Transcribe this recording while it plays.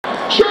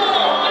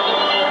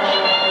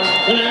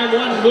And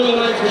one Blue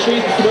Alliance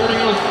machine starting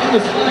off in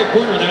the side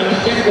corner there. The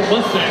mechanical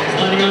Mustangs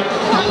lining up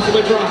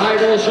possibly for a high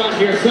goal shot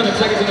here. 7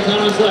 seconds in the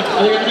time on left.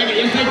 Are they going to make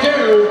it? Yes, they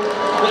do.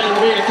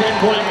 That'll be a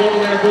 10-point goal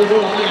there for the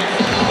Blue Alliance.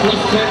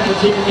 Plus 10 for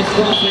Team East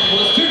Crossing.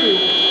 Plus 2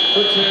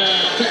 for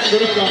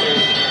Technical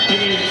Robotics.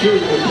 Hanging in 2.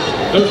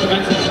 Those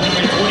defenses having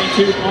a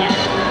 22-point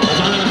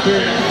time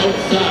period on both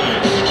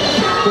sides.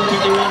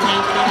 4:51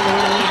 now for the Blue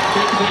Alliance.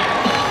 Pascack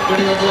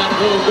getting over that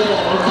low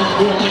goal. Over on the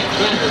Blue Alliance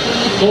batter.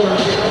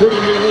 Lawrence proving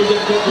to be a little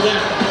difficult for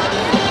them.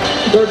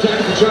 Third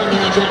time for John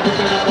now trying to pick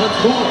that up once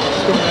more.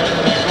 Score that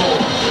into that goal.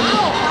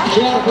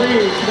 Joel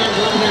Breeze comes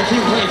on their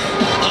team race.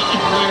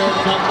 Right over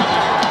the top of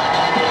that.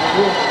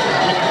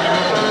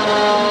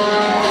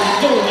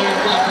 Still there,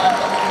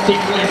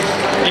 team race.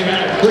 They've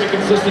had a pretty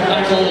consistent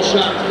high goal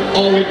shot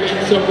all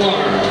weekend so far.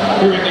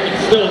 Proving they can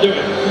still do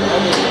it.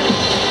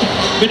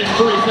 Minute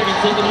 30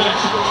 seconds on the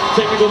match.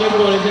 Technical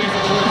difficulties. There's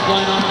some points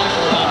flying on that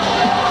for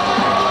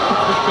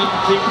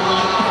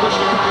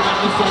especially on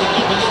this side of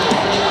the offensive.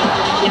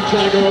 Going to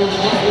try to go over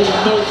the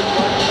remote.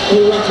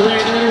 Over the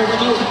terrain there with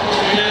the remote.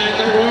 And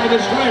they're going to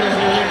destroy it as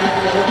they land back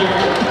to the rookie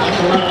off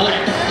the Red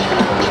Alliance.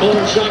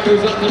 Bowler shot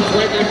goes up, comes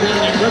right back down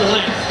there. Red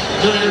Alliance.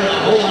 Not having a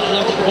whole lot of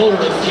left for the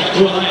bowlers.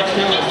 Blue Alliance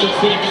now at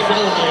 16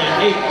 solidly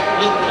at 8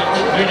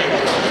 minutes remaining.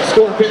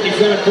 Score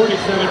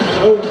 57-47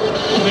 with over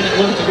a minute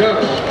left to go.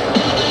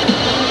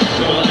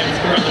 Blue Alliance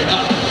currently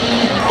up.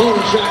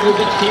 Bowler shot goes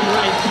up Team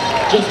Rice.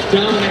 Just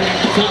dominating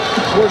the top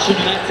portion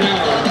of that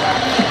tower.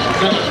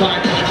 7-5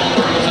 point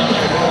bowler goes up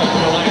there for the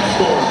Blue Alliance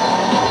score.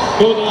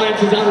 Both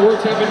alliances out of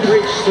works have been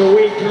reached, so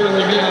we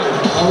currently have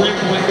a rank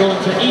point going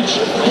to each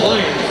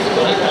alliance.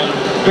 So that one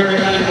very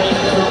valuable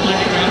for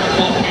finding round of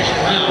qualification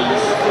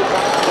rounds.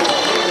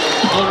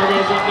 Bowler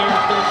goes up there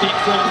at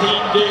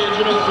 13-17,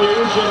 digital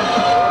fusion.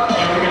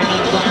 And we get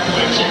another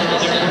 5-point share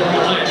right there for the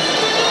alliance.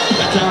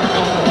 That tower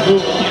comes from the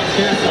Blue Alliance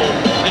Castle,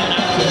 and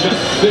out to just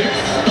 6.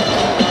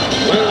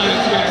 Red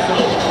Alliance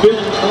Castle,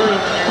 feeling the burn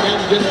over there, down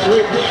to just 3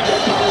 points.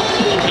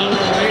 None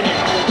remaining.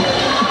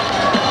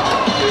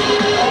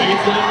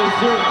 It's down to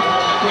 0.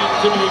 The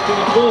opportunity for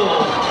the full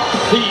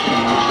siege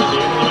at the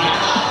end of the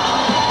match.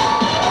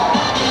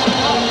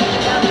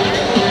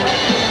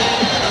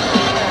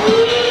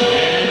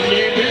 And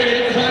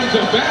it's time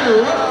to batter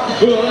up.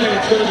 Blue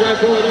Alliance going to drive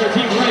forward their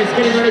Team Rice,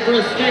 getting ready for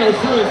a scale.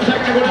 So is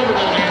technical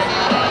difficulties.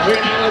 We're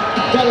going to have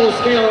a double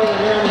scale over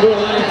here on the Blue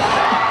Alliance.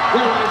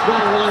 Blue Alliance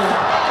batter runner.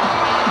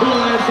 Blue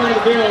Alliance side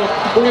of the field.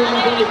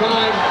 41-25.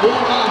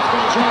 Robotics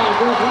going to try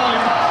for a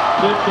climb.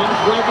 That comes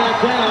right back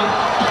down.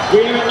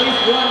 We have at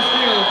least one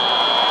scale.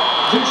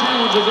 2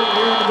 challenges over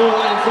here on the Blue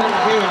Alliance side of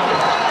the field.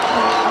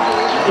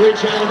 3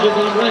 challenges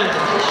on red.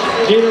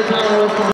 Neither tower was